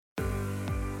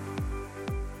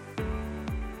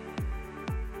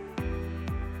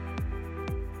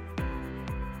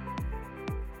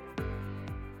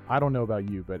I don't know about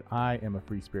you, but I am a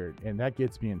free spirit, and that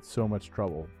gets me in so much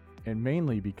trouble. And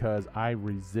mainly because I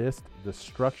resist the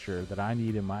structure that I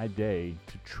need in my day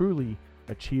to truly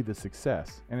achieve the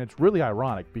success. And it's really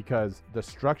ironic because the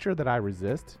structure that I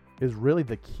resist is really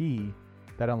the key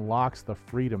that unlocks the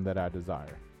freedom that I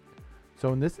desire.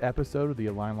 So in this episode of the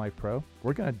Align Life Pro,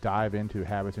 we're going to dive into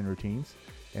habits and routines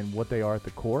and what they are at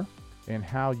the core and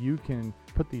how you can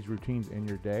put these routines in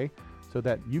your day so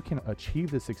that you can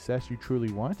achieve the success you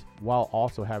truly want while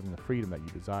also having the freedom that you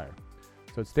desire.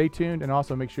 So stay tuned and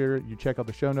also make sure you check out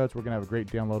the show notes. We're going to have a great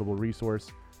downloadable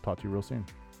resource. Talk to you real soon.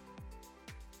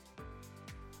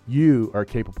 You are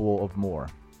capable of more.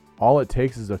 All it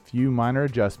takes is a few minor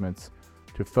adjustments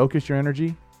to focus your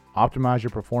energy, optimize your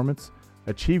performance,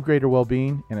 achieve greater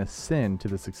well-being, and ascend to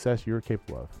the success you're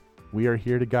capable of. We are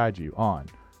here to guide you on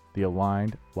the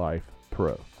Aligned Life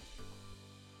Pro.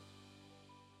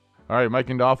 All right, Mike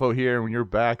Gandolfo here. When you're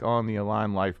back on the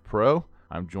Aligned Life Pro,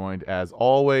 I'm joined as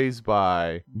always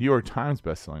by New York Times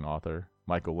bestselling author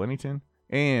Michael Lennington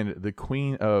and the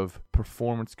queen of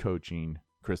performance coaching,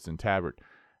 Kristen Tabbert.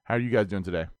 How are you guys doing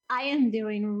today? I am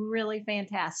doing really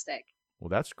fantastic. Well,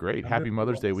 that's great. Happy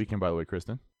Mother's Day weekend, by the way,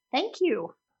 Kristen. Thank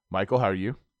you. Michael, how are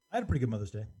you? I had a pretty good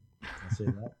Mother's Day. I'll say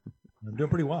that. I'm doing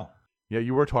pretty well. Yeah,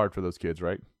 you worked hard for those kids,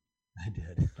 right? I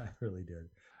did. I really did.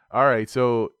 All right.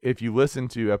 So if you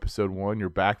listened to episode 1, you're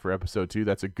back for episode 2.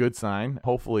 That's a good sign.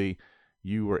 Hopefully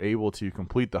you were able to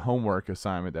complete the homework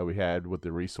assignment that we had with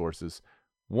the resources.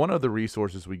 One of the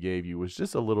resources we gave you was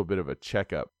just a little bit of a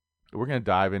checkup. We're going to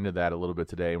dive into that a little bit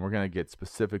today, and we're going to get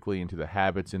specifically into the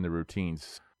habits and the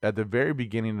routines. At the very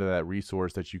beginning of that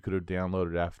resource that you could have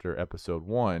downloaded after episode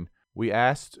 1, we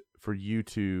asked for you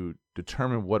to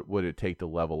determine what would it take to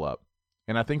level up.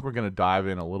 And I think we're going to dive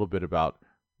in a little bit about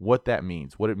what that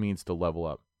means, what it means to level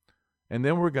up. And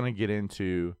then we're going to get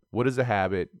into what is a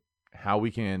habit, how we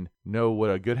can know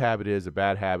what a good habit is, a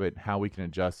bad habit, how we can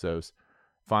adjust those.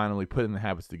 Finally, putting the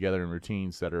habits together in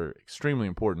routines that are extremely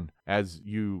important as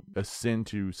you ascend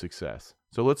to success.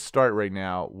 So let's start right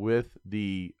now with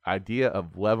the idea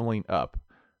of leveling up.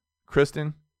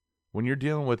 Kristen, when you're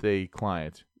dealing with a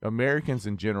client, Americans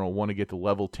in general want to get to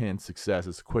level 10 success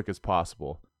as quick as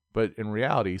possible. But in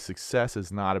reality, success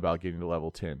is not about getting to level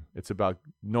 10. It's about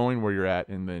knowing where you're at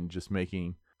and then just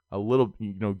making a little,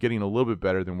 getting a little bit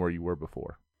better than where you were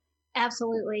before.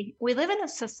 Absolutely. We live in a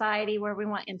society where we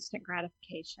want instant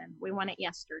gratification. We want it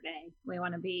yesterday. We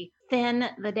want to be thin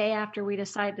the day after we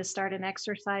decide to start an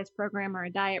exercise program or a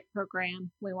diet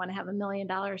program. We want to have $1 million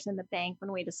in the bank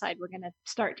when we decide we're going to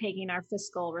start taking our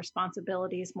fiscal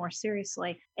responsibilities more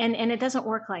seriously. And it doesn't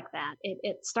work like that.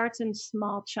 It starts in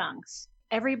small chunks.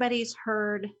 Everybody's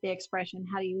heard the expression,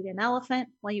 how do you eat an elephant?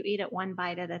 Well, you eat it one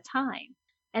bite at a time.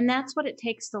 And that's what it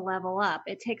takes to level up.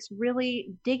 It takes really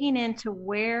digging into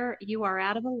where you are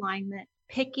out of alignment,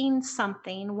 picking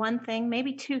something, one thing,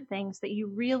 maybe two things that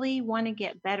you really want to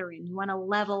get better in, you want to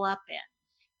level up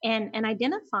in, and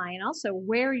identifying also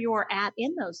where you're at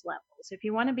in those levels. If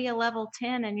you want to be a level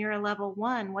 10 and you're a level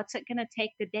 1, what's it going to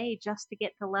take the day just to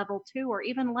get to level 2 or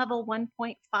even level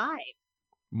 1.5?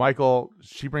 Michael,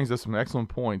 she brings us some excellent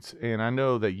points, and I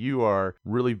know that you are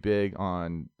really big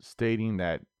on stating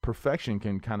that perfection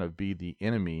can kind of be the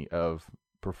enemy of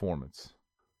performance.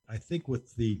 I think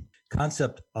with the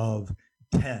concept of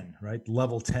 10, right?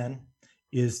 Level 10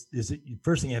 is it,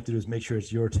 first thing you have to do is make sure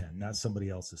it's your 10, not somebody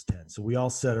else's 10. So we all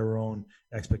set our own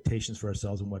expectations for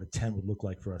ourselves and what a 10 would look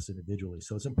like for us individually.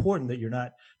 So it's important that you're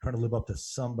not trying to live up to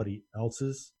somebody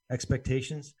else's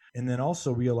expectations, and then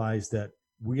also realize that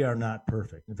we are not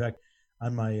perfect. In fact,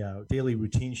 on my daily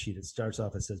routine sheet, it starts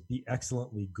off, it says, be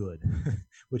excellently good,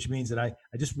 which means that I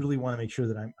just really want to make sure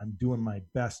that I'm doing my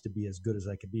best to be as good as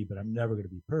I can be, but I'm never going to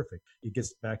be perfect. It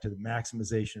gets back to the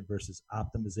maximization versus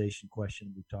optimization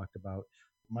question we talked about.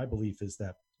 My belief is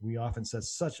that we often set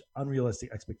such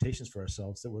unrealistic expectations for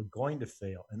ourselves that we're going to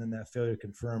fail. And then that failure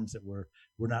confirms that we're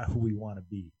not who we want to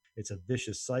be. It's a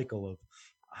vicious cycle of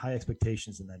high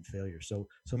expectations and then failure. So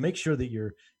make sure that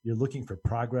you're looking for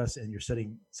progress and you're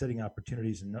setting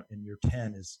opportunities and your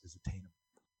 10 is attainable.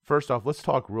 First off, let's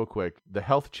talk real quick. The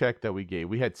health check that we gave,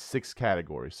 we had 6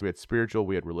 categories. We had spiritual,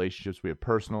 we had relationships, we had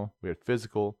personal, we had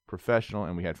physical, professional,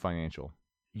 and we had financial.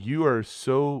 You are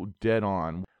so dead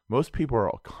on. Most people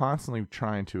are constantly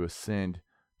trying to ascend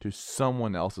to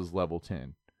someone else's level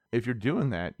 10. If you're doing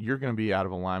that, you're going to be out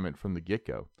of alignment from the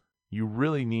get-go. You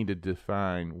really need to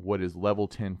define what is level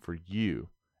 10 for you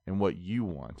and what you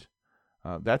want.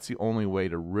 That's the only way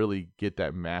to really get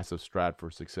that massive stride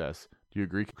for success. Do you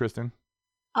agree, Kristen?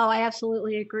 Oh, I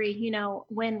absolutely agree.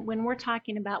 When we're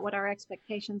talking about what our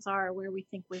expectations are, where we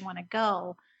think we want to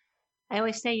go, I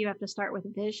always say you have to start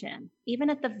with vision. Even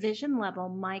at the vision level,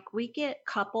 Mike, we get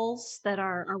couples that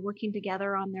are working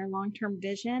together on their long-term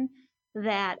vision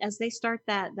that as they start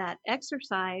that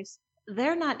exercise,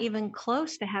 they're not even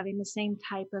close to having the same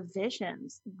type of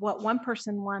visions. What one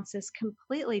person wants is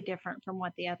completely different from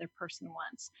what the other person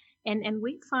wants. And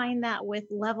we find that with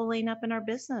leveling up in our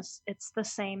business, it's the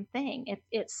same thing.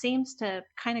 It seems to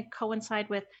kind of coincide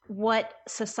with what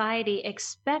society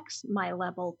expects my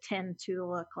level 10 to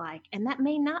look like. And that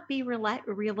may not be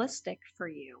realistic for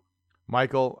you.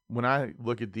 Michael, when I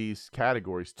look at these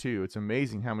categories too, it's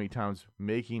amazing how many times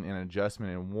making an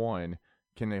adjustment in one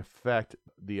can affect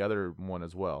the other one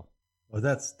as well. Well,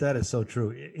 that is so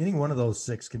true. Any one of those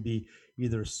six can be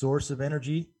either a source of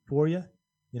energy for you,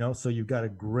 so you've got a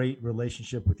great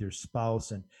relationship with your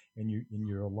spouse and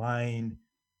you're aligned.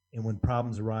 And when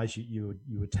problems arise, you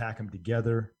attack them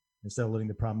together instead of letting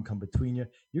the problem come between you.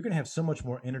 You're going to have so much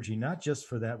more energy, not just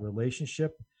for that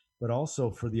relationship, but also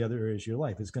for the other areas of your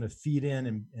life. It's going to feed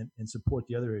in and support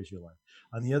the other areas of your life.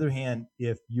 On the other hand,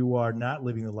 if you are not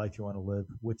living the life you want to live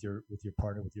with your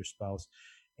partner, with your spouse,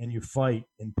 and you fight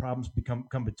and problems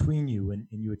come between you and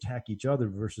you attack each other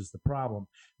versus the problem,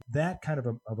 that kind of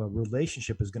a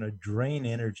relationship is going to drain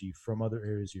energy from other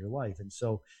areas of your life. And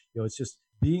so, it's just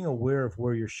being aware of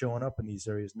where you're showing up in these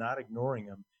areas, not ignoring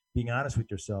them, being honest with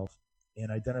yourself,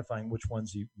 and identifying which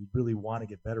ones you really want to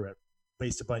get better at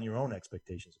based upon your own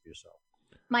expectations of yourself.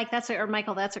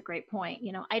 Michael, that's a great point.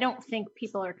 I don't think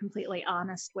people are completely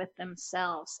honest with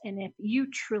themselves. And if you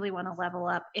truly want to level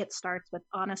up, it starts with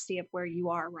honesty of where you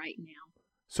are right now.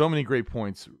 So many great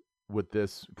points with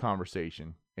this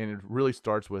conversation. And it really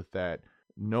starts with that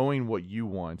knowing what you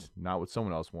want, not what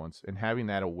someone else wants, and having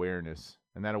that awareness.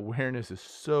 And that awareness is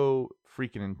so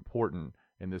freaking important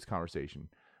in this conversation.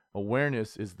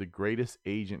 Awareness is the greatest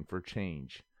agent for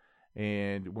change.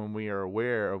 And when we are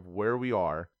aware of where we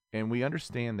are and we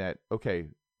understand that, okay,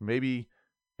 maybe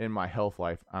in my health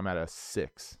life, I'm at a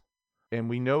 6 and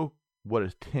we know what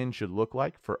a 10 should look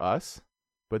like for us,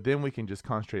 but then we can just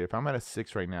concentrate. If I'm at a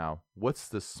 6 right now, what's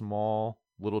the small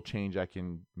little change I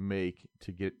can make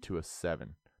to get to a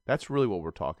 7? That's really what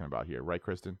we're talking about here. Right,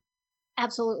 Kristen?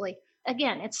 Absolutely.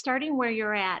 Again, it's starting where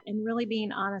you're at and really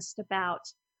being honest about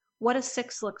what a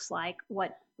 6 looks like,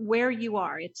 where you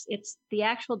are. It's the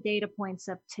actual data points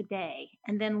of today,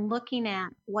 and then looking at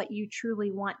what you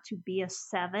truly want to be a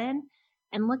 7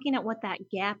 and looking at what that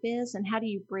gap is and how do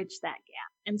you bridge that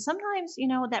gap. And sometimes,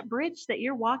 that bridge that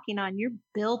you're walking on, you're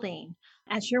building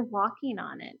as you're walking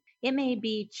on it. It may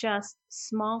be just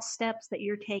small steps that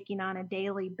you're taking on a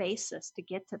daily basis to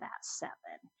get to that 7.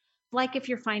 Like if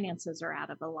your finances are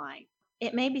out of line.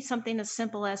 It may be something as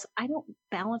simple as I don't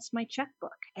balance my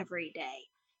checkbook every day.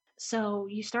 So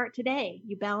you start today,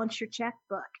 you balance your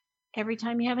checkbook. Every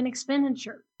time you have an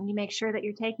expenditure, you make sure that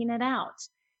you're taking it out.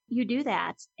 You do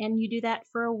that, and you do that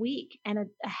for a week, and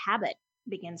a habit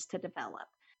begins to develop.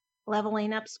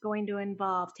 Leveling up is going to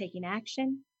involve taking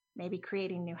action, maybe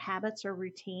creating new habits or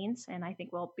routines, and I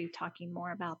think we'll be talking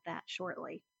more about that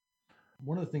shortly.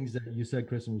 One of the things that you said,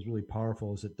 Kristen, was really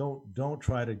powerful is that don't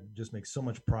try to just make so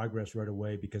much progress right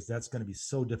away, because that's going to be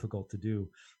so difficult to do.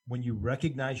 When you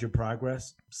recognize your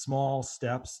progress, small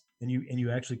steps, and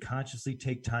you actually consciously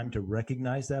take time to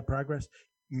recognize that progress,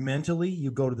 mentally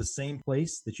you go to the same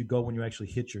place that you go when you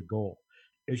actually hit your goal.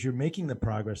 As you're making the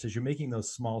progress, as you're making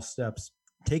those small steps,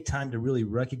 take time to really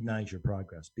recognize your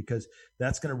progress, because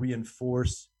that's going to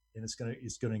reinforce and it's going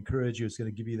to encourage you. It's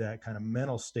going to give you that kind of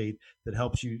mental state that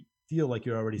helps you feel like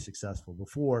you're already successful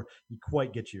before you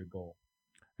quite get to your goal.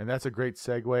 And that's a great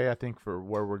segue, I think, for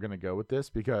where we're going to go with this,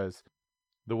 because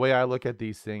the way I look at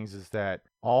these things is that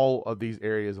all of these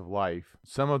areas of life,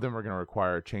 some of them are going to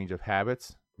require a change of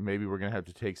habits. Maybe we're going to have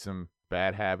to take some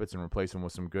bad habits and replace them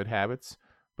with some good habits,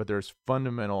 but there's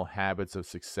fundamental habits of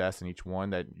success in each one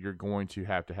that you're going to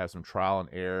have some trial and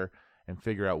error and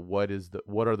figure out what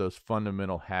are those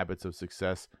fundamental habits of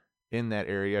success in that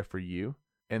area for you.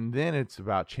 And then it's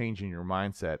about changing your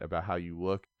mindset about how you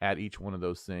look at each one of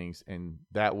those things. And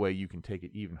that way you can take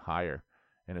it even higher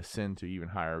and ascend to even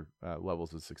higher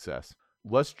levels of success.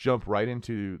 Let's jump right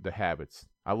into the habits.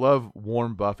 I love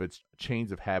Warren Buffett's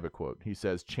chains of habit quote. He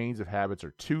says, chains of habits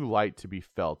are too light to be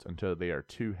felt until they are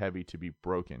too heavy to be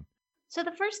broken. So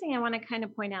the first thing I want to kind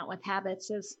of point out with habits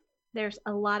is there's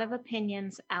a lot of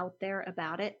opinions out there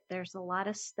about it. There's a lot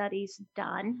of studies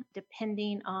done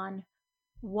depending on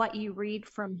what you read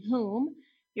from whom.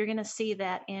 You're going to see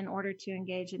that in order to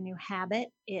engage a new habit,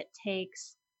 it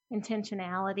takes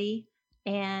intentionality,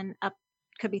 and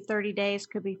could be 30 days,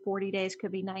 could be 40 days,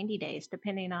 could be 90 days,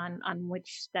 depending on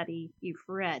which study you've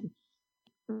read.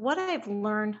 What I've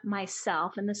learned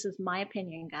myself, and this is my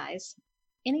opinion, guys,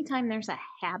 anytime there's a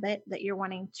habit that you're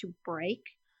wanting to break,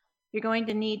 you're going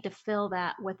to need to fill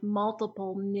that with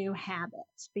multiple new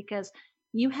habits because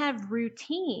you have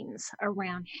routines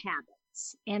around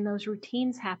habits, and those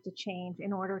routines have to change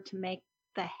in order to make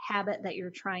the habit that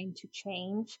you're trying to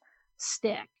change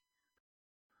stick.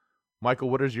 Michael,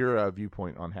 what is your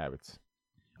viewpoint on habits?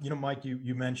 Mike,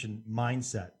 you mentioned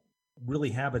mindset. Really,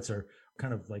 habits are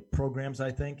kind of like programs,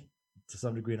 I think, to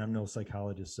some degree, and I'm no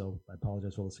psychologist, so I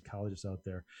apologize to all the psychologists out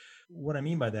there. What I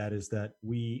mean by that is that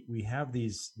we have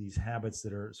these habits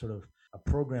that are sort of a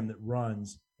program that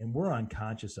runs, and we're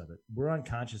unconscious of it. We're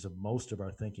unconscious of most of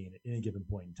our thinking at any given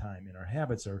point in time, and our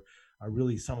habits are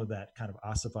really some of that kind of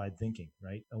ossified thinking,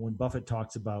 right? And when Buffett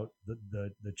talks about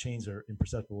the chains are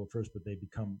imperceptible at first, but they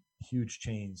become huge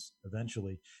chains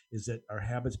eventually, is that our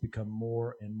habits become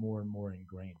more and more and more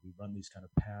ingrained. We run these kind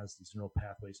of paths, these neural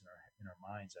pathways in our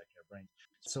minds, actually, our brains.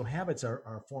 So habits are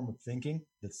a form of thinking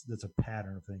that's a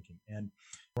pattern of thinking, and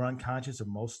we're unconscious of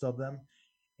most of them.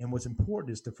 And what's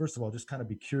important is to, first of all, just kind of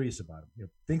be curious about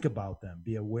them. Think about them,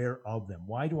 be aware of them.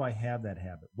 Why do I have that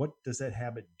habit? What does that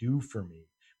habit do for me?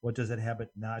 What does that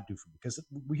habit not do for me? Because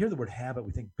we hear the word habit,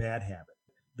 we think bad habit.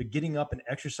 But getting up and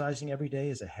exercising every day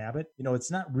is a habit.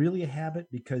 It's not really a habit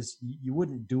because you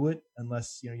wouldn't do it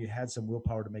unless you had some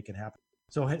willpower to make it happen.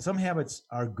 So some habits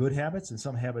are good habits and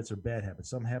some habits are bad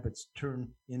habits. Some habits turn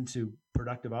into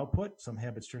productive output. Some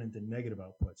habits turn into negative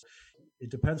outputs. It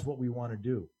depends what we want to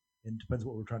do. It depends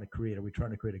what we're trying to create. Are we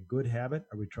trying to create a good habit?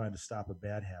 Are we trying to stop a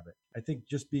bad habit? I think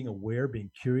just being aware,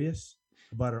 being curious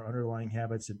about our underlying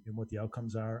habits and what the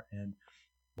outcomes are and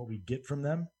what we get from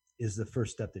them is the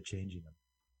first step to changing them.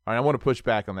 All right, I want to push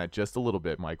back on that just a little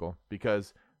bit, Michael,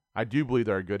 because I do believe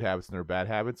there are good habits and there are bad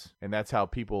habits, and that's how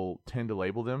people tend to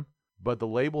label them. But the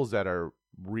labels that are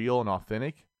real and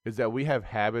authentic is that we have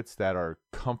habits that are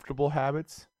comfortable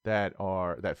habits that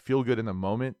feel good in the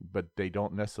moment, but they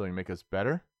don't necessarily make us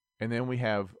better. And then we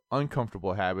have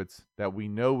uncomfortable habits that we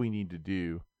know we need to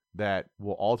do that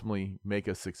will ultimately make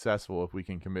us successful if we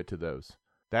can commit to those.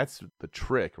 That's the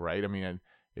trick, right? I mean,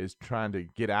 is trying to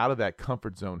get out of that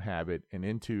comfort zone habit and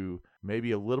into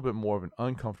maybe a little bit more of an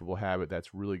uncomfortable habit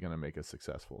that's really going to make us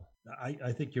successful.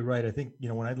 I think you're right. I think,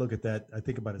 when I look at that, I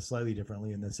think about it slightly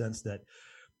differently in the sense that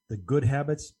the good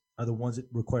habits are the ones that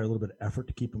require a little bit of effort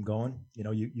to keep them going.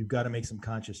 You've got to make some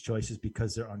conscious choices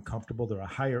because they're uncomfortable. They're a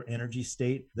higher energy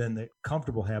state than the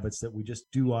comfortable habits that we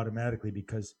just do automatically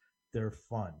because they're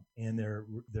fun and they're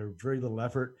very little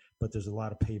effort, but there's a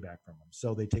lot of payback from them.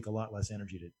 So they take a lot less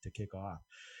energy to kick off.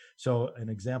 So an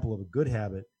example of a good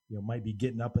habit, might be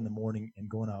getting up in the morning and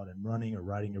going out and running or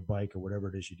riding your bike or whatever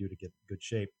it is you do to get in good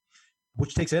shape,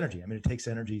 which takes energy. I mean, it takes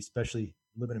energy, especially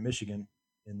living in Michigan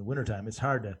in the wintertime. It's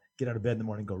hard to get out of bed in the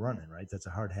morning and go running, right? That's a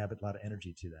hard habit, a lot of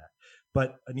energy to that.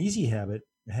 But an easy habit,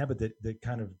 a habit that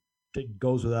kind of that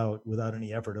goes without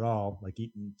any effort at all, like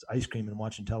eating ice cream and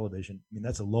watching television. I mean,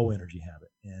 that's a low energy habit,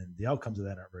 and the outcomes of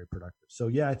that aren't very productive. So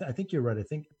yeah, I think you're right. I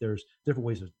think there's different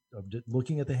ways of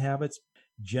looking at the habits.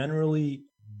 Generally,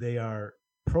 they are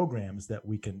programs that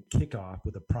we can kick off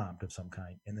with a prompt of some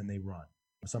kind, and then they run.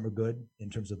 Some are good in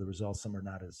terms of the results. Some are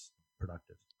not as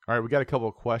productive. All right, we got a couple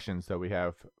of questions that we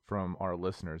have from our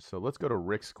listeners. So let's go to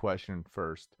Rick's question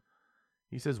first.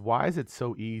 He says, why is it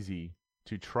so easy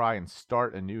to try and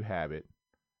start a new habit,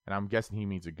 and I'm guessing he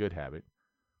means a good habit,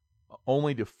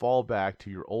 only to fall back to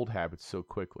your old habits so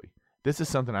quickly? This is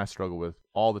something I struggle with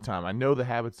all the time. I know the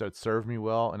habits that serve me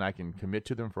well, and I can commit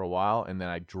to them for a while, and then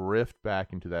I drift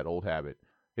back into that old habit.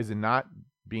 Is it not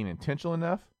being intentional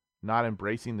enough? Not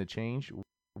embracing the change?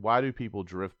 Why do people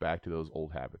drift back to those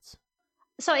old habits?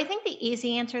 So I think the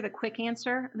easy answer, the quick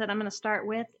answer that I'm going to start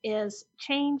with is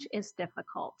change is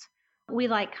difficult. We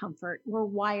like comfort. We're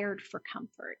wired for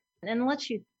comfort. And let's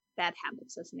use bad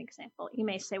habits as an example. You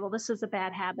may say, well, this is a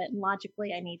bad habit, and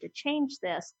logically I need to change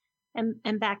this.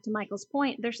 And back to Michael's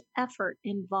point, there's effort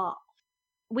involved.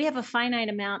 We have a finite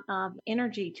amount of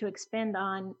energy to expend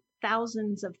on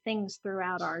thousands of things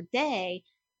throughout our day.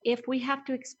 If we have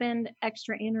to expend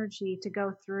extra energy to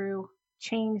go through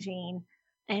changing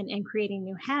and creating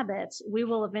new habits, we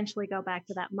will eventually go back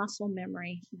to that muscle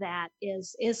memory that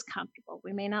is comfortable.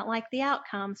 We may not like the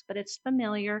outcomes, but it's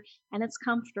familiar and it's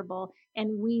comfortable,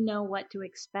 and we know what to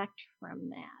expect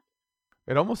from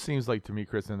that. It almost seems like to me,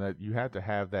 Kristen, that you have to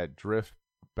have that drift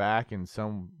back in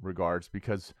some regards,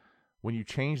 because when you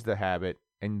change the habit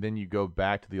and then you go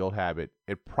back to the old habit,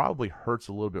 it probably hurts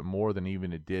a little bit more than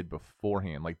even it did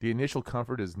beforehand. Like the initial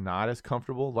comfort is not as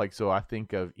comfortable. Like, so I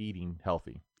think of eating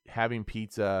healthy. Having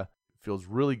pizza feels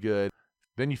really good.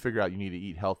 Then you figure out you need to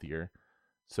eat healthier.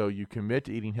 So you commit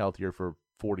to eating healthier for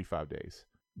 45 days.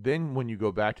 Then when you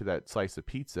go back to that slice of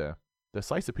pizza, the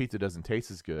slice of pizza doesn't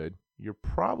taste as good. You're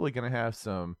probably going to have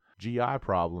some GI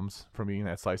problems from eating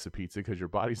that slice of pizza because your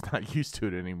body's not used to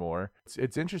it anymore.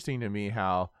 It's interesting to me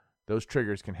how those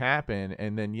triggers can happen,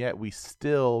 and then yet we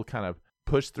still kind of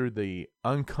push through the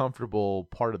uncomfortable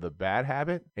part of the bad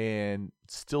habit and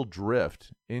still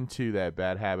drift into that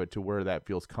bad habit to where that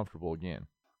feels comfortable again.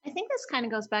 I think this kind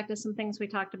of goes back to some things we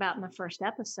talked about in the first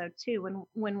episode too,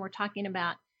 when we're talking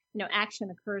about, action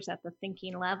occurs at the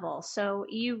thinking level. So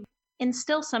you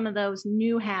instill some of those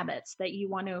new habits that you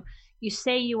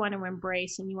say you want to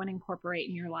embrace and you want to incorporate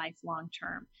in your life long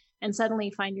term. And suddenly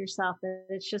you find yourself that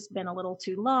it's just been a little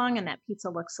too long and that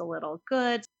pizza looks a little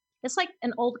good. It's like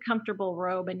an old comfortable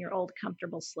robe and your old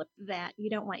comfortable slip that you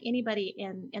don't want anybody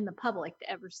in the public to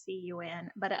ever see you in.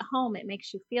 But at home, it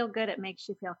makes you feel good. It makes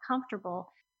you feel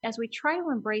comfortable. As we try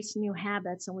to embrace new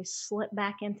habits and we slip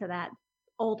back into that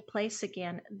old place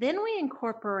again, then we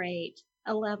incorporate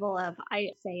a level of I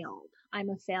failed, I'm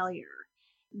a failure.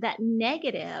 That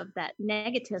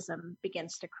negativism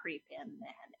begins to creep in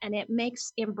then. And it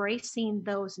makes embracing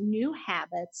those new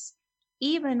habits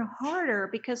even harder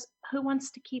because who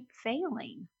wants to keep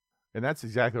failing? And that's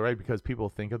exactly right, because people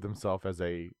think of themselves as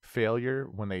a failure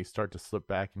when they start to slip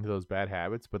back into those bad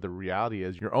habits. But the reality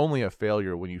is you're only a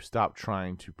failure when you stop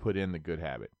trying to put in the good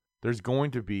habit. There's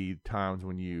going to be times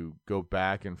when you go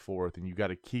back and forth and you got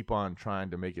to keep on trying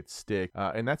to make it stick.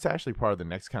 And that's actually part of the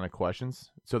next kind of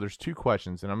questions. So there's two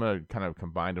questions, and I'm going to kind of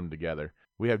combine them together.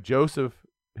 We have Joseph,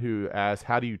 who asks,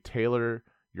 how do you tailor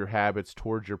your habits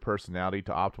towards your personality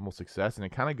to optimal success? And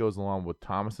it kind of goes along with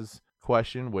Thomas's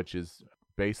question, which is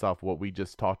based off what we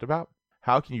just talked about.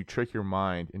 How can you trick your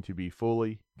mind into be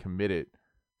fully committed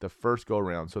the first go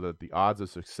around so that the odds of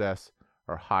success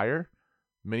are higher?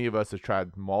 Many of us have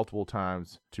tried multiple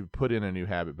times to put in a new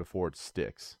habit before it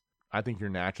sticks. I think you're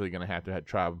naturally going to have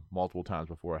try multiple times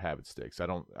before a habit sticks. I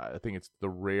think it's the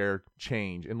rare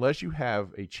change, unless you have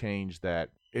a change that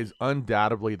is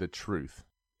undoubtedly the truth.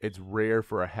 It's rare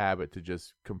for a habit to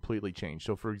just completely change.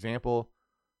 So for example,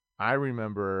 I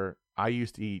remember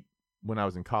when I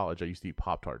was in college, I used to eat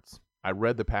Pop-Tarts. I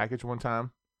read the package one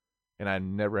time and I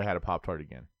never had a Pop-Tart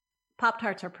again.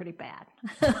 Pop-Tarts are pretty bad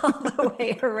all the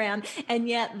way around, and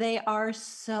yet they are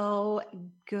so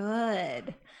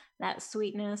good. That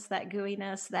sweetness, that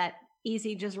gooiness, that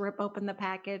easy, just rip open the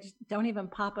package, don't even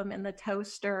pop them in the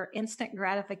toaster, instant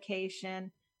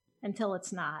gratification until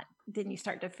it's not. Then you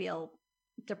start to feel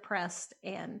depressed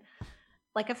and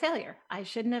like a failure. I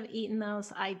shouldn't have eaten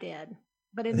those. I did.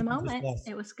 But in the moment,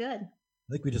 it was good.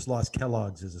 I think we just lost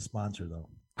Kellogg's as a sponsor, though.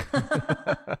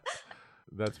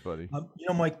 That's funny.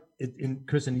 Mike and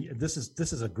Kristen, this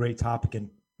is a great topic, and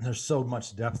there's so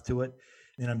much depth to it.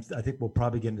 And I think we'll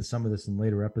probably get into some of this in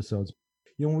later episodes.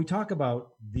 When we talk about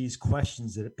these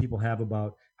questions that people have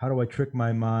about how do I trick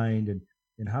my mind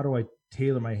and how do I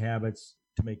tailor my habits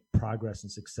to make progress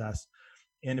and success,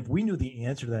 and if we knew the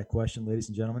answer to that question, ladies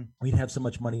and gentlemen, we'd have so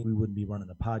much money we wouldn't be running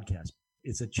a podcast.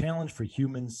 It's a challenge for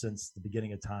humans since the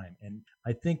beginning of time, and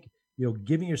I think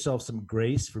giving yourself some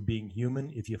grace for being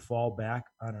human if you fall back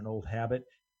on an old habit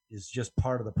is just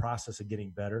part of the process of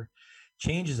getting better.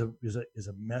 Change is a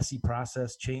messy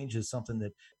process. Change is something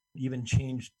that even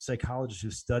change psychologists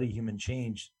who study human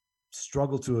change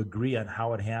struggle to agree on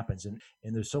how it happens. And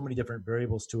there's so many different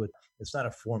variables to it. It's not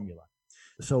a formula.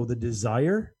 So the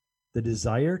desire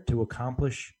to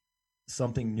accomplish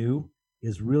something new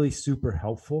is really super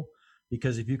helpful.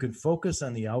 Because if you can focus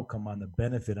on the outcome, on the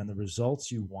benefit, on the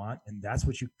results you want, and that's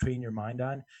what you train your mind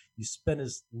on, you spend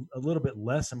a little bit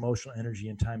less emotional energy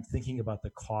and time thinking about the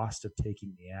cost of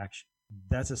taking the action.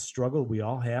 That's a struggle we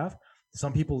all have.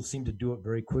 Some people seem to do it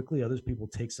very quickly. Others people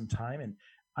take some time. And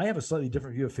I have a slightly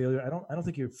different view of failure. I don't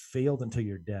think you've failed until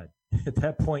you're dead. At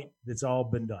that point, it's all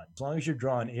been done. As long as you're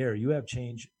drawing air, you have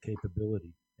change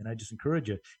capability. And I just encourage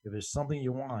you, if there's something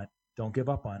you want, don't give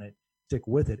up on it. Stick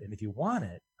with it. And if you want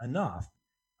it enough,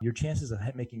 your chances of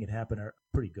making it happen are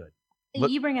pretty good.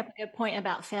 You bring up a good point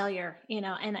about failure,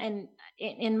 and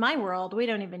in my world, we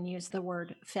don't even use the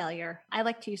word failure. I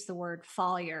like to use the word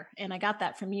failure. And I got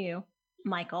that from you,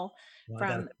 Michael,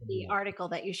 from the article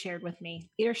that you shared with me,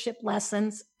 Leadership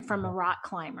Lessons from a Rock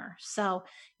Climber. So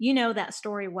you know that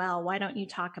story well. Why don't you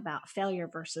talk about failure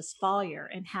versus failure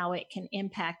and how it can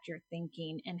impact your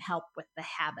thinking and help with the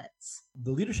habits?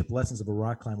 The Leadership Lessons of a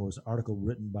Rock Climber was an article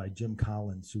written by Jim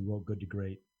Collins, who wrote Good to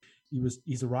Great.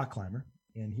 He's a rock climber,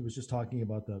 and he was just talking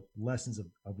about the lessons of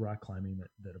rock climbing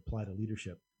that apply to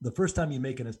leadership. The first time you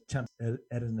make an attempt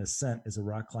at an ascent as a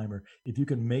rock climber, if you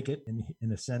can make it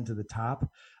and ascend to the top,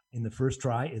 in the first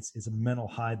try. It's a mental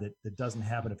high that doesn't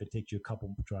happen if it takes you a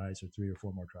couple tries or 3 or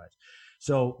 4 more tries.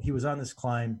 So he was on this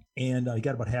climb, and he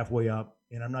got about halfway up.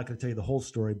 And I'm not going to tell you the whole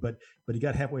story, but he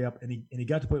got halfway up, and he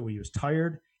got to the point where he was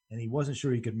tired and he wasn't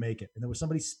sure he could make it. And there was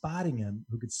somebody spotting him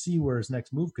who could see where his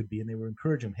next move could be, and they were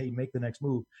encouraging him, hey, make the next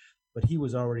move. But he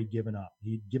was already given up.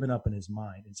 He'd given up in his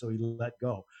mind, and so he let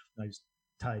go. Now he's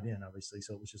tied in, obviously,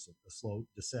 so it was just a slow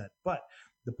descent. But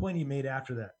the point he made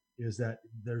after that is that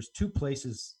there's 2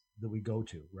 places that we go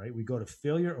to, right? We go to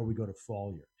failure or we go to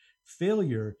failure.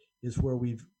 Failure is where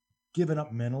we've given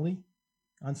up mentally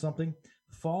on something.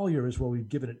 Failure is where we've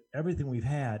given it everything we've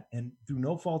had, and through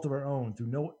no fault of our own, through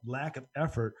no lack of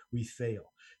effort, we fail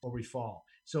or we fall.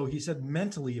 So he said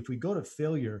mentally, if we go to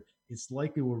failure, it's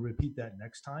likely we'll repeat that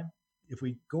next time. If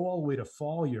we go all the way to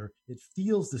failure, it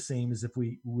feels the same as if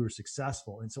we were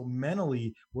successful. And so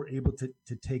mentally, we're able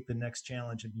to take the next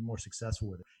challenge and be more successful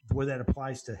with it. Where that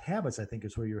applies to habits, I think,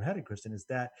 is where you're headed, Kristen, is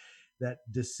that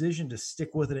decision to stick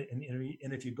with it.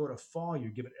 And if you go to fall, you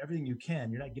give it everything you can.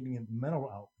 You're not giving it the mental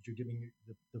out, but you're giving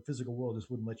the physical world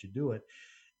just wouldn't let you do it.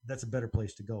 That's a better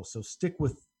place to go. So stick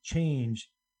with change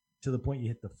to the point you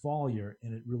hit the failure,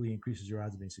 and it really increases your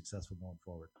odds of being successful going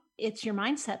forward. It's your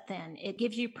mindset then. It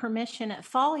gives you permission at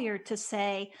failure to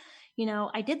say,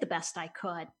 I did the best I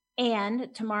could.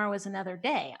 And tomorrow is another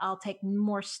day. I'll take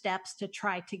more steps to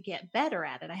try to get better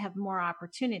at it. I have more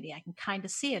opportunity. I can kind of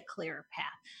see a clearer path.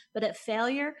 But at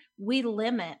failure, we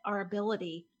limit our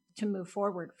ability to move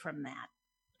forward from that.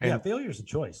 Yeah, failure is a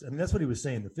choice. I mean, that's what he was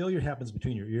saying. The failure happens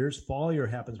between your ears. Failure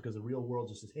happens because the real world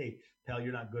just says, hey, pal,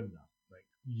 you're not good enough. Right?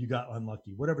 You got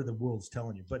unlucky, whatever the world's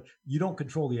telling you. But you don't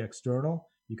control the external.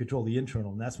 You control the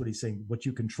internal. And that's what he's saying. What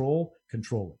you control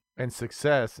it. And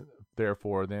success,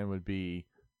 therefore, then would be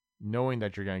knowing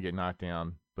that you're going to get knocked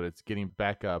down, but it's getting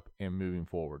back up and moving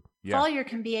forward. Yeah. Failure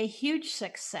can be a huge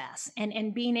success.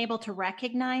 And being able to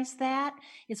recognize that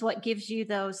is what gives you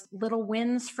those little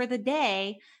wins for the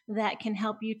day that can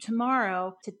help you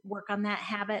tomorrow to work on that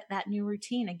habit, that new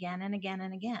routine again and again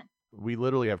and again. We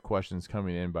literally have questions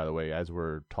coming in, by the way, as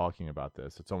we're talking about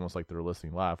this. It's almost like they're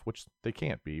listening live, which they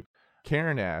can't be.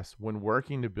 Karen asks, when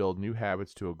working to build new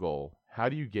habits to a goal, how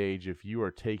do you gauge if you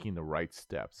are taking the right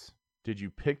steps? Did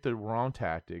you pick the wrong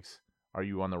tactics? Are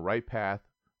you on the right path,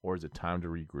 or is it time to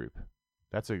regroup?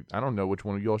 I don't know which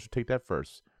one of you all should take that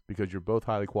first, because you're both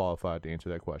highly qualified to answer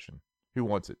that question. Who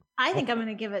wants it? I think I'm going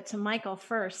to give it to Michael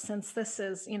first, since this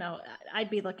is,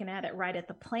 I'd be looking at it right at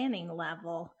the planning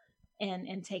level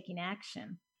and taking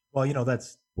action. Well,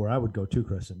 that's where I would go too,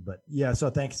 Kristen. But yeah, so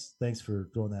thanks for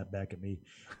throwing that back at me.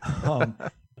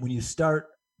 When you start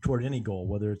toward any goal,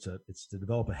 whether it's to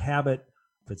develop a habit,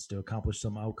 if it's to accomplish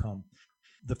some outcome,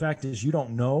 the fact is you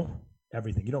don't know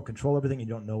everything. You don't control everything. You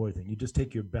don't know everything. You just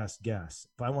take your best guess.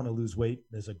 If I want to lose weight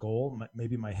as a goal,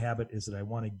 maybe my habit is that I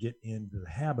want to get into the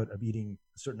habit of eating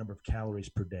a certain number of calories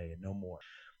per day and no more.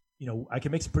 I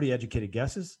can make some pretty educated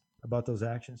guesses about those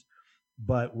actions.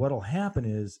 But what'll happen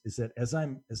is that as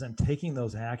I'm taking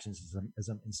those actions, as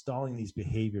I'm installing these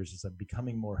behaviors, as I'm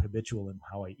becoming more habitual in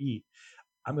how I eat,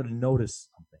 I'm going to notice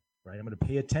something, right? I'm going to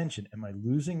pay attention. Am I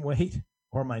losing weight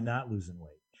or am I not losing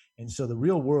weight? And so the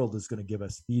real world is going to give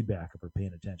us feedback if we're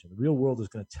paying attention. The real world is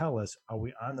going to tell us, are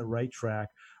we on the right track?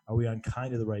 Are we on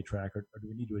kind of the right track? Or do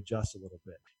we need to adjust a little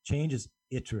bit? Change is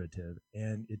iterative,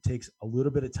 and it takes a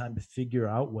little bit of time to figure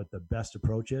out what the best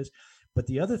approach is. But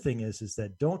the other thing is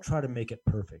that don't try to make it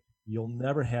perfect. You'll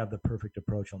never have the perfect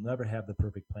approach. You'll never have the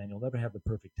perfect plan. You'll never have the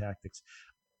perfect tactics.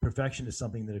 Perfection is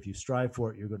something that if you strive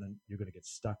for it, you're going to get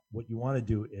stuck. What you want to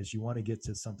do is you want to get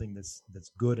to something that's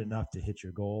good enough to hit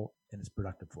your goal and it's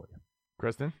productive for you.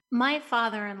 Kristen? My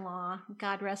father-in-law,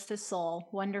 God rest his soul,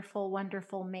 wonderful,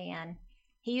 wonderful man.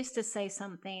 He used to say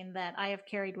something that I have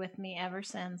carried with me ever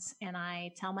since, and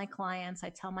I tell my clients, I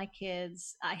tell my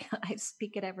kids, I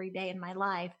speak it every day in my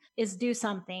life, is do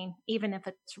something even if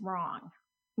it's wrong.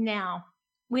 Now,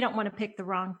 we don't want to pick the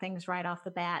wrong things right off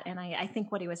the bat. And I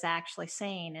think what he was actually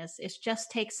saying is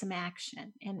just take some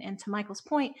action. And to Michael's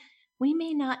point, we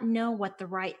may not know what the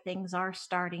right things are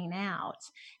starting out.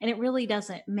 And it really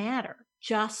doesn't matter.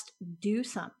 Just do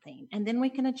something. And then we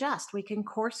can adjust. We can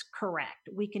course correct.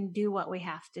 We can do what we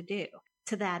have to do.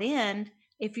 To that end,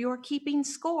 if you're keeping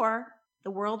score,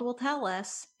 the world will tell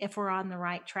us if we're on the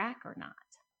right track or not.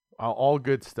 All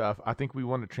good stuff. I think we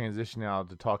want to transition now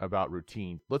to talk about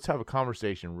routine. Let's have a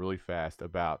conversation really fast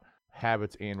about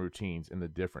habits and routines and the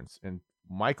difference. And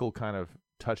Michael kind of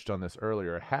touched on this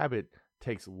earlier. A habit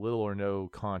takes little or no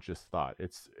conscious thought.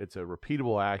 It's a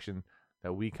repeatable action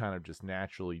that we kind of just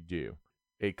naturally do.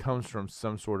 It comes from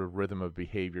some sort of rhythm of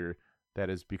behavior that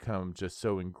has become just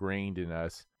so ingrained in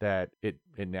us that it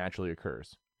naturally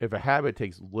occurs. if a habit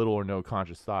takes little or no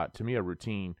conscious thought, to me, a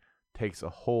routine takes a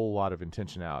whole lot of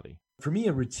intentionality. For me,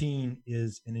 a routine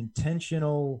is an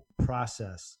intentional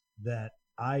process that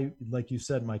like you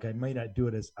said, Mike, I might not do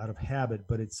it as out of habit,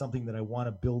 but it's something that I want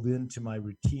to build into my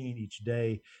routine each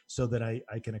day so that I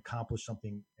can accomplish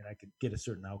something and I can get a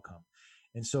certain outcome.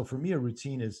 And so for me, a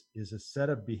routine is a set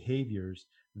of behaviors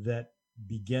that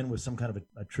begin with some kind of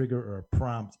a trigger or a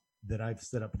prompt that I've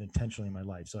set up intentionally in my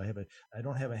life. So I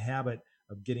don't have a habit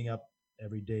of getting up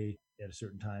every day at a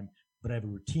certain time, but I have a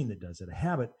routine that does it. A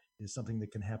habit is something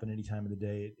that can happen any time of the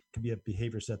day. It can be a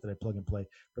behavior set that I plug and play,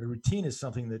 but a routine is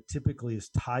something that typically is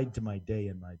tied to my day,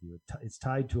 in my view. It's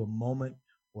tied to a moment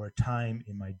or a time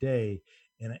in my day,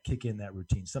 and I kick in that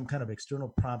routine. Some kind of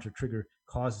external prompt or trigger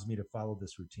causes me to follow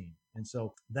this routine. And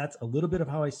so that's a little bit of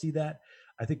how I see that.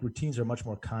 I think routines are much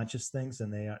more conscious things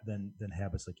than they are than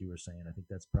habits, like you were saying. I think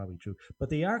that's probably true, but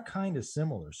they are kind of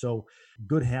similar. So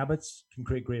good habits can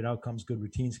create great outcomes. Good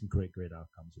routines can create great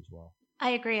outcomes as well.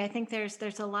 I agree. I think there's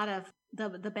a lot of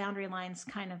the boundary lines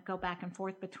kind of go back and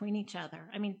forth between each other.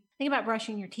 I mean, think about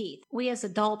brushing your teeth. We as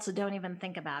adults don't even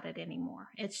think about it anymore.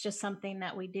 It's just something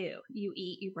that we do. You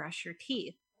eat, you brush your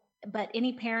teeth. But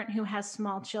any parent who has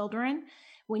small children,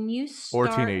 when you start...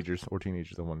 Or teenagers,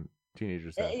 the one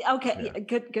teenagers have. Okay,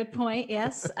 yeah. Good point.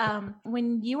 Yes.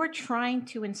 When you are trying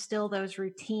to instill those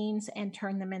routines and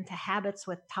turn them into habits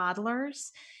with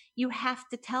toddlers, you have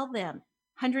to tell them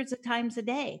hundreds of times a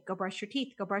day, go brush your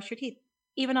teeth, go brush your teeth.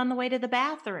 Even on the way to the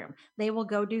bathroom, they will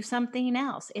go do something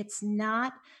else. It's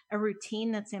not a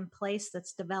routine that's in place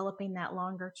that's developing that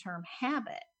longer term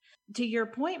habit. To your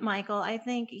point, Michael, I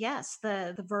think, yes,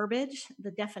 the verbiage, the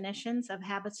definitions of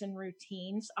habits and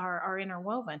routines are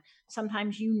interwoven.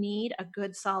 Sometimes you need a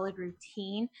good, solid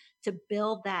routine to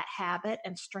build that habit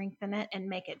and strengthen it and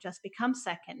make it just become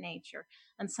second nature.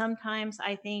 And sometimes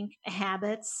I think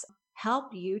habits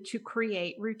help you to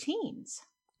create routines.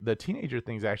 The teenager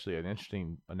thing is actually an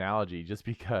interesting analogy just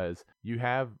because you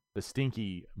have the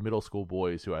stinky middle school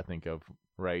boys who I think of,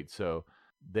 right? So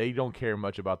they don't care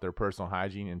much about their personal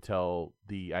hygiene until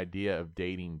the idea of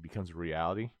dating becomes a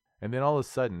reality. And then all of a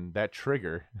sudden, that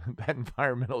trigger, that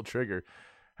environmental trigger,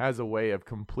 has a way of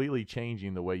completely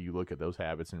changing the way you look at those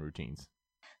habits and routines.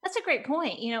 That's a great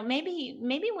point. You know, maybe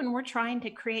when we're trying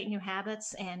to create new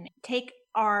habits and take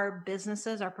our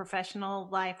businesses, our professional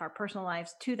life, our personal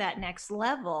lives to that next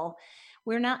level,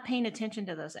 we're not paying attention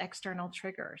to those external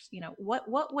triggers. You know, what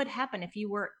would happen if you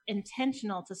were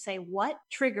intentional to say, what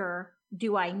trigger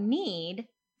do I need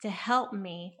to help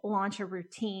me launch a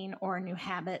routine or a new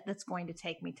habit that's going to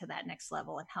take me to that next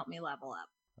level and help me level up?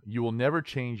 You will never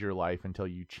change your life until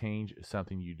you change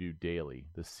something you do daily.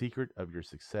 The secret of your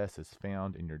success is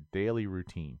found in your daily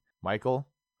routine. Michael,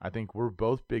 I think we're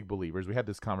both big believers. We had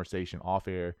this conversation off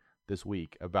air this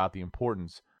week about the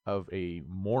importance of a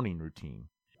morning routine.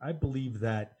 I believe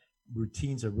that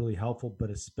routines are really helpful, but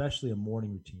especially a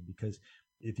morning routine, because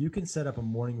if you can set up a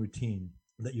morning routine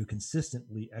that you're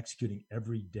consistently executing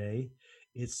every day,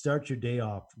 it starts your day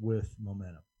off with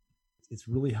momentum. It's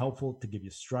really helpful to give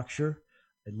you structure.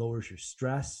 It lowers your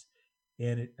stress.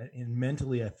 And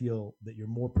mentally, I feel that you're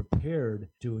more prepared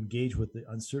to engage with the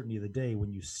uncertainty of the day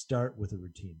when you start with a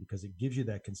routine, because it gives you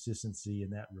that consistency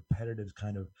and that repetitive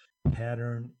kind of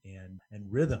pattern and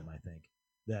rhythm, I think,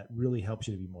 that really helps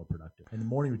you to be more productive. And the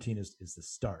morning routine is the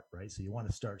start, right? So you want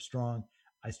to start strong.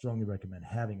 I strongly recommend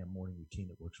having a morning routine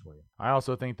that works for you. I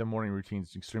also think the morning routine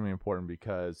is extremely important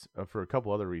because for a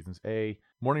couple other reasons. A,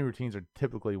 morning routines are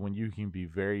typically when you can be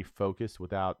very focused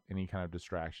without any kind of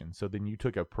distraction. So then you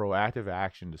took a proactive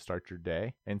action to start your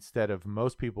day instead of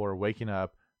most people are waking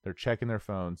up, they're checking their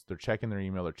phones, they're checking their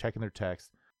email, they're checking their text.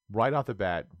 Right off the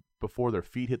bat, before their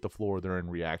feet hit the floor, they're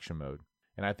in reaction mode.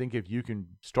 And I think if you can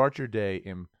start your day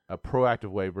in a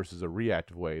proactive way versus a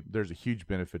reactive way, there's a huge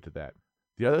benefit to that.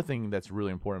 The other thing that's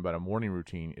really important about a morning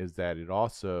routine is that it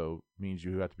also means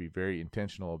you have to be very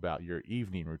intentional about your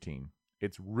evening routine.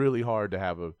 It's really hard to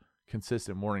have a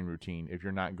consistent morning routine if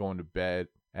you're not going to bed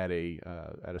at a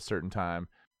certain time.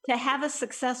 To have a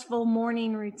successful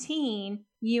morning routine,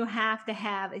 you have to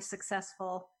have a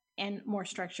successful and more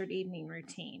structured evening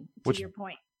routine, to your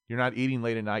point. You're not eating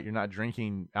late at night. You're not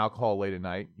drinking alcohol late at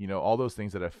night. You know, all those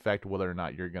things that affect whether or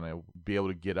not you're going to be able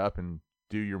to get up and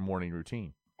do your morning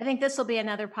routine. I think this will be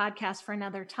another podcast for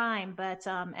another time, but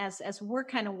as we're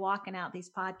kind of walking out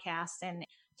these podcasts and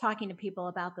talking to people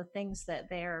about the things that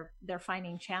they're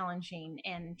finding challenging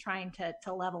and trying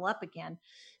to level up again,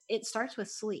 it starts with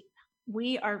sleep.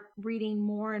 We are reading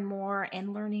more and more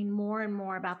and learning more and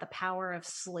more about the power of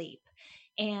sleep.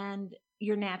 And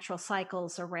your natural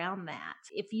cycles around that.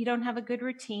 If you don't have a good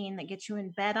routine that gets you in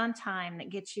bed on time, that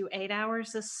gets you 8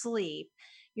 hours of sleep,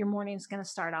 your morning's going to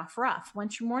start off rough.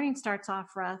 Once your morning starts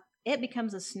off rough, it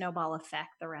becomes a snowball effect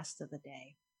the rest of the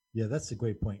day. Yeah, that's a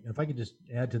great point. If I could just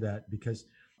add to that, because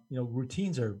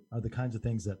routines are the kinds of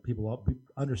things that people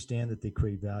understand that they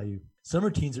create value. Some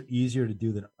routines are easier to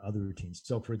do than other routines.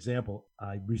 So, for example,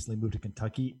 I recently moved to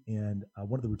Kentucky, and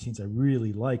one of the routines I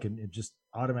really like, and it just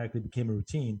automatically became a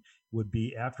routine, would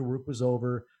be after work was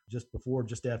over,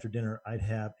 just after dinner, I'd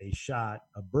have a shot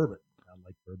of bourbon. I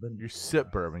like bourbon. You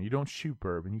sip bourbon. You don't shoot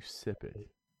bourbon. You sip it.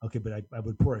 Okay, but I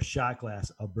would pour a shot glass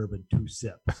of bourbon to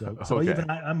sip. So Okay. even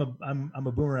I'm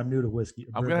a boomer. I'm new to whiskey.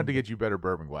 I'm gonna have to get you better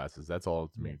bourbon glasses. That's all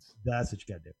it means. That's what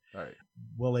you got to do. All right.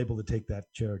 Well able to take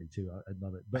that charity too. I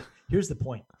love it. But here's the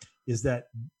point: is that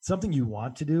something you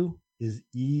want to do is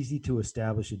easy to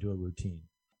establish into a routine.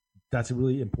 That's a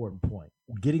really important point.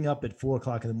 Getting up at 4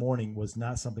 o'clock in the morning was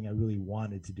not something I really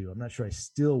wanted to do. I'm not sure I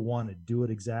still want to do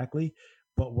it exactly,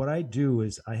 but what I do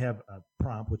is I have a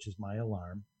prompt, which is my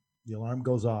alarm. The alarm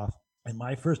goes off, and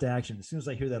my first action, as soon as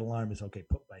I hear that alarm, is okay,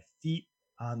 put my feet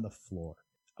on the floor.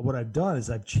 What I've done is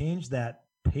I've changed that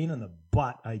pain in the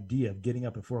butt idea of getting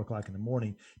up at 4 o'clock in the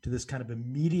morning to this kind of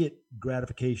immediate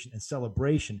gratification and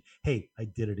celebration. Hey, I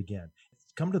did it again. It's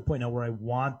come to the point now where I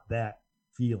want that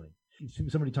feeling.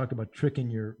 Somebody talked about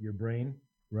tricking your brain,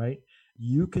 right?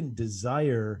 You can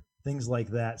desire things like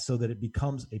that so that it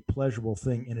becomes a pleasurable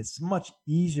thing. And it's much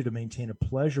easier to maintain a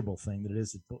pleasurable thing than it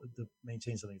is to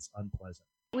maintain something that's unpleasant.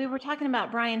 We were talking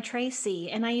about Brian Tracy,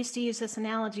 and I used to use this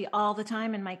analogy all the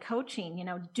time in my coaching,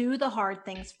 do the hard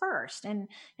things first. And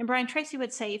Brian Tracy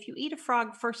would say, if you eat a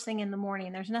frog first thing in the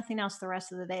morning, there's nothing else the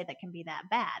rest of the day that can be that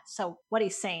bad. So what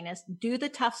he's saying is do the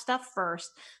tough stuff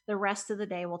first. The rest of the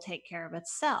day will take care of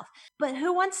itself. But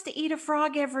who wants to eat a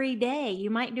frog every day?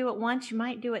 You might do it once, you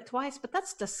might do it twice, but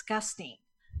that's disgusting.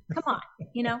 Come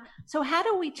on, So how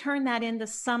do we turn that into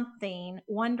something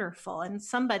wonderful? And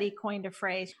somebody coined a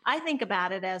phrase. I think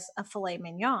about it as a filet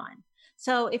mignon.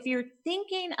 So if you're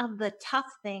thinking of the tough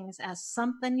things as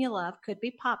something you love, could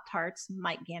be Pop-Tarts,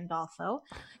 Mike Gandolfo,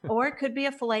 or it could be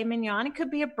a filet mignon. It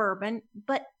could be a bourbon,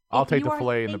 but I'll take the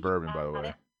filet and the bourbon, by the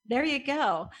way. There you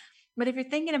go. But if you're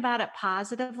thinking about it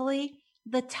positively,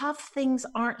 the tough things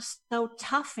aren't so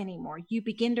tough anymore. You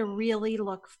begin to really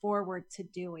look forward to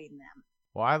doing them.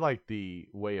 Well, I like the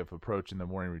way of approaching the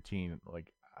morning routine.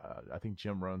 Like I think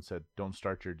Jim Rohn said, don't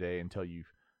start your day until you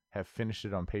have finished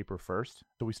it on paper first.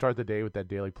 So we start the day with that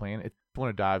daily plan. I want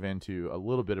to dive into a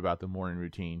little bit about the morning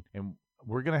routine, and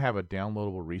we're going to have a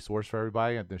downloadable resource for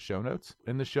everybody at the show notes.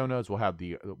 In the show notes, we'll have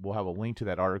a link to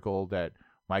that article that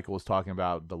Michael was talking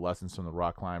about, the lessons from the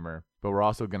rock climber. But we're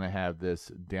also going to have this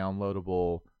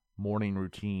downloadable morning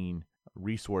routine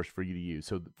resource for you to use.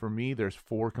 So for me, there's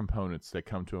 4 components that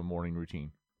come to a morning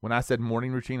routine. When I said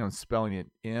morning routine, I'm spelling it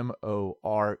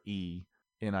MORENING.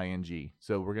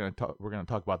 So we're going to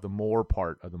talk about the more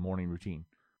part of the morning routine.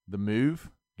 The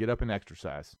move, get up and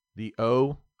exercise. The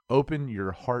O, open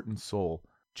your heart and soul,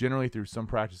 generally through some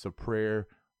practice of prayer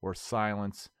or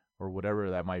silence or whatever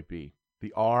that might be.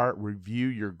 The R, review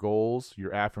your goals,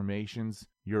 your affirmations,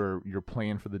 your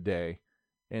plan for the day.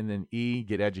 And then E,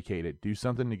 get educated. Do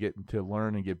something to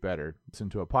learn and get better. Listen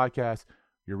to a podcast,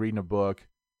 you're reading a book,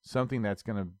 something that's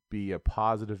going to be a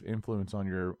positive influence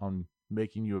on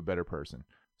making you a better person.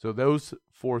 So those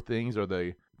 4 things are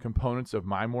the components of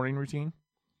my morning routine.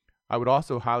 I would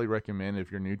also highly recommend,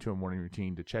 if you're new to a morning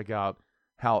routine, to check out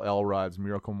Hal Elrod's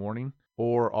Miracle Morning,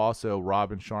 or also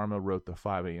Robin Sharma wrote the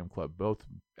 5 a.m. Club. Both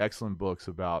excellent books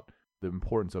about the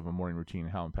importance of a morning routine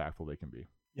and how impactful they can be.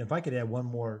 If I could add one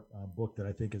more book that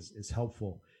I think is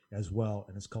helpful as well,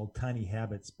 and it's called Tiny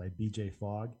Habits by B.J.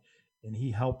 Fogg, and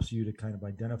he helps you to kind of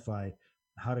identify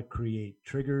how to create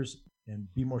triggers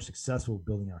and be more successful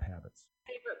building out habits.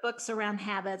 Favorite books around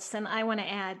habits, and I want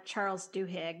to add Charles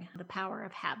Duhigg, The Power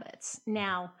of Habits.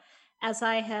 Now, as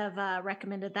I have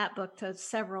recommended that book to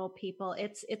several people,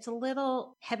 it's a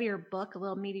little heavier book, a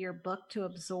little meatier book to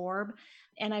absorb,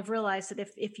 and I've realized that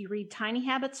if you read Tiny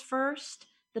Habits first,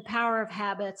 The Power of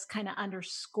Habits kind of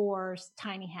underscores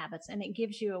Tiny Habits, and it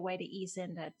gives you a way to ease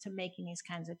into making these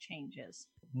kinds of changes.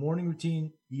 Morning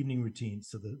routine, evening routine.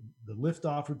 So the lift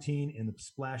off routine and the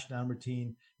splashdown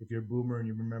routine, if you're a boomer and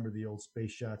you remember the old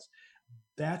space shots,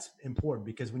 that's important,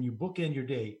 because when you bookend your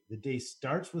day, the day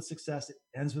starts with success, it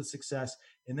ends with success,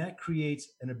 and that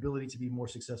creates an ability to be more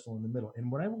successful in the middle. And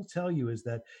what I will tell you is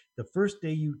that the first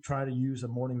day you try to use a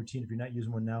morning routine, if you're not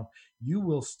using one now, you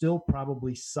will still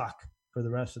probably suck for the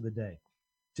rest of the day.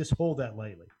 Just hold that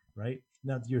lightly, right?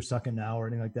 not that you're sucking now or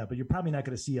anything like that, but you're probably not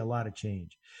going to see a lot of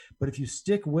change. But if you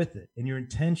stick with it and you're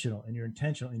intentional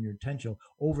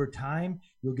over time,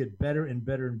 you'll get better and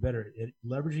better and better at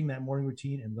leveraging that morning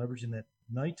routine and leveraging that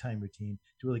nighttime routine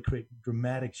to really create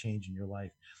dramatic change in your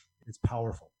life. It's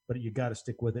powerful, but you got to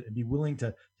stick with it and be willing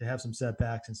to have some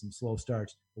setbacks and some slow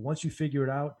starts. But once you figure it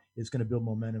out, it's going to build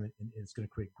momentum and it's going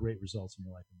to create great results in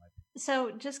your life, in my opinion.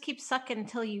 So just keep sucking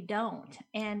until you don't.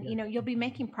 And, you'll be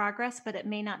making progress, but it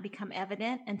may not become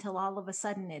evident until all of a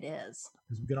sudden it is.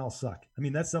 Because we can all suck. I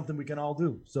mean, that's something we can all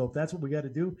do. So if that's what we got to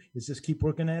do, is just keep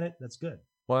working at it. That's good.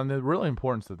 Well, and the real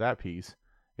importance of that piece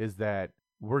is that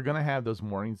we're going to have those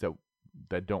mornings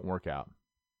that don't work out.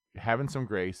 Having some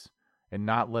grace and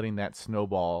not letting that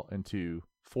snowball into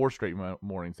 4 straight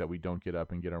mornings that we don't get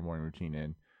up and get our morning routine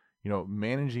in.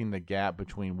 Managing the gap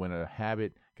between when a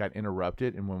habit got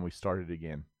interrupted and when we started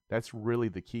again. That's really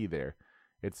the key there.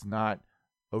 It's not,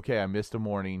 okay, I missed a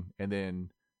morning and then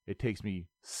it takes me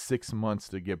 6 months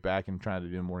to get back and try to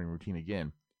do a morning routine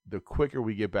again. The quicker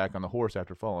we get back on the horse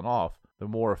after falling off, the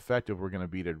more effective we're going to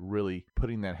be to really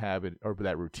putting that habit or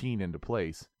that routine into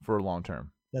place for long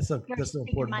term. That's so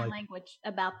important. My language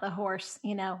about the horse,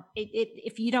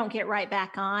 if you don't get right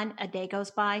back on, a day goes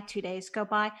by, 2 days go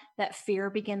by, that fear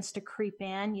begins to creep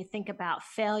in. You think about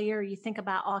failure, you think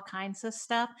about all kinds of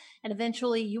stuff, and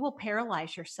eventually you will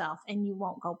paralyze yourself and you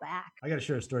won't go back. I got to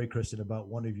share a story, Kristen, about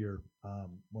one of your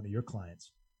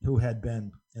clients who had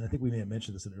been, and I think we may have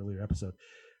mentioned this in an earlier episode,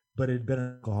 but had been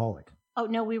an alcoholic. Oh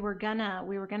no, we were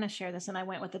gonna share this, and I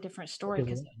went with a different story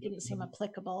because it didn't seem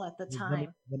applicable at the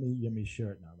time. Let me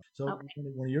share it now. So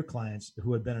one of your clients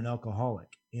who had been an alcoholic,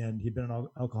 and he'd been an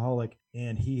alcoholic,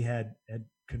 and he had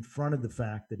confronted the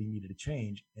fact that he needed to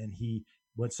change, and he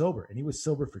went sober, and he was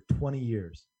sober for 20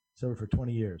 years.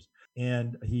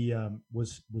 And he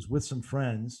was with some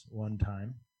friends one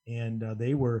time, and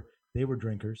they were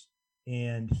drinkers,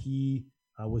 and he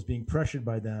was being pressured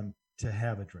by them to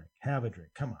have a drink.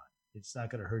 Come on. It's not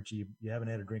going to hurt you. You haven't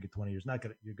had a drink in 20 years. You're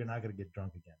not going to get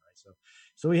drunk again, right?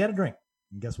 So he had a drink,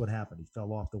 and guess what happened? He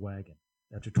fell off the wagon.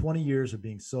 After 20 years of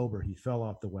being sober, he fell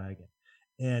off the wagon,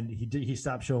 and he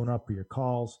stopped showing up for your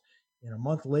calls. And a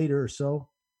month later or so,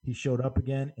 he showed up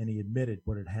again, and he admitted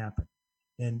what had happened.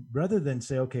 And rather than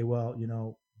say, okay, well,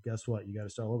 guess what? You got to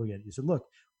start all over again. You said, look,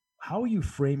 how are you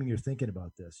framing your thinking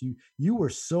about this? You were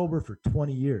sober for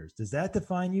 20 years. Does that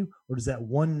define you, or does that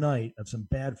one night of some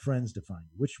bad friends define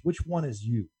you? Which one is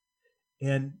you?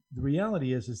 And the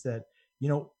reality is that,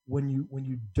 when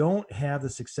you don't have the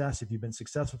success, if you've been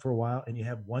successful for a while and you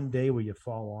have one day where you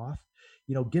fall off,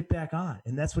 get back on.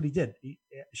 And that's what he did.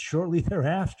 Shortly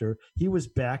thereafter, he was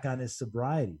back on his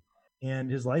sobriety,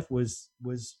 and his life was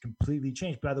completely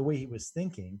changed by the way he was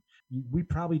thinking. We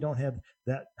probably don't have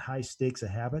that high stakes of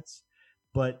habits,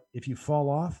 but if you fall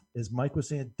off, as Mike was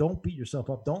saying, don't beat yourself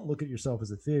up. Don't look at yourself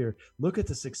as a failure. Look at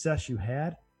the success you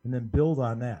had and then build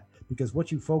on that, because what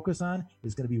you focus on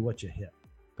is going to be what you hit.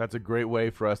 That's a great way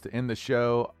for us to end the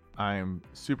show. I'm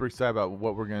super excited about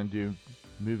what we're going to do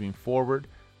moving forward.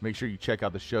 Make sure you check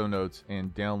out the show notes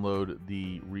and download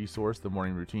the resource, the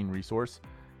morning routine resource.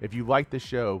 If you like the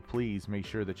show, please make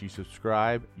sure that you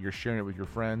subscribe. You're sharing it with your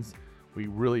friends. We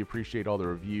really appreciate all the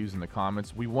reviews and the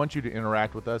comments. We want you to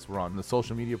interact with us. We're on the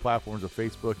social media platforms of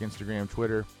Facebook, Instagram,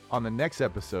 Twitter. On the next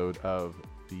episode of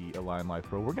the Align Life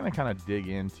Pro, we're going to kind of dig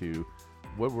into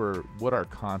what our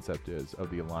concept is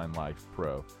of the Align Life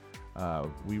Pro.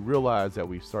 We realize that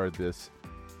we've started this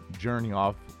journey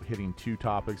off hitting 2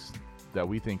 topics that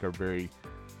we think are very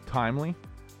timely,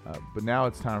 but now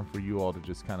it's time for you all to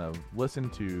just kind of listen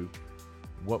to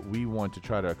what we want to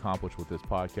try to accomplish with this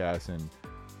podcast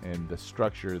and the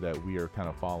structure that we are kind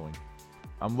of following.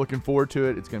 I'm looking forward to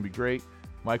it. It's going to be great.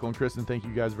 Michael and Kristen, thank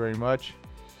you guys very much.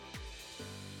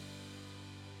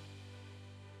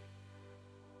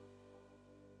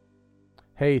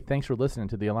 Hey, thanks for listening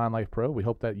to the Align Life Pro. We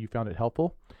hope that you found it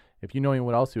helpful. If you know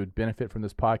anyone else who would benefit from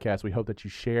this podcast, we hope that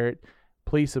you share it.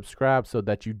 Please subscribe so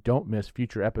that you don't miss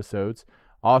future episodes.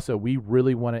 Also, we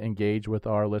really want to engage with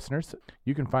our listeners.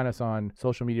 You can find us on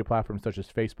social media platforms such as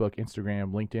Facebook,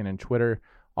 Instagram, LinkedIn, and Twitter.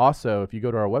 Also, if you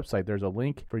go to our website, there's a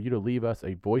link for you to leave us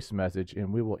a voice message,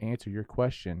 and we will answer your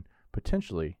question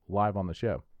potentially live on the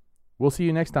show. We'll see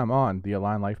you next time on the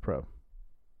Align Life Pro.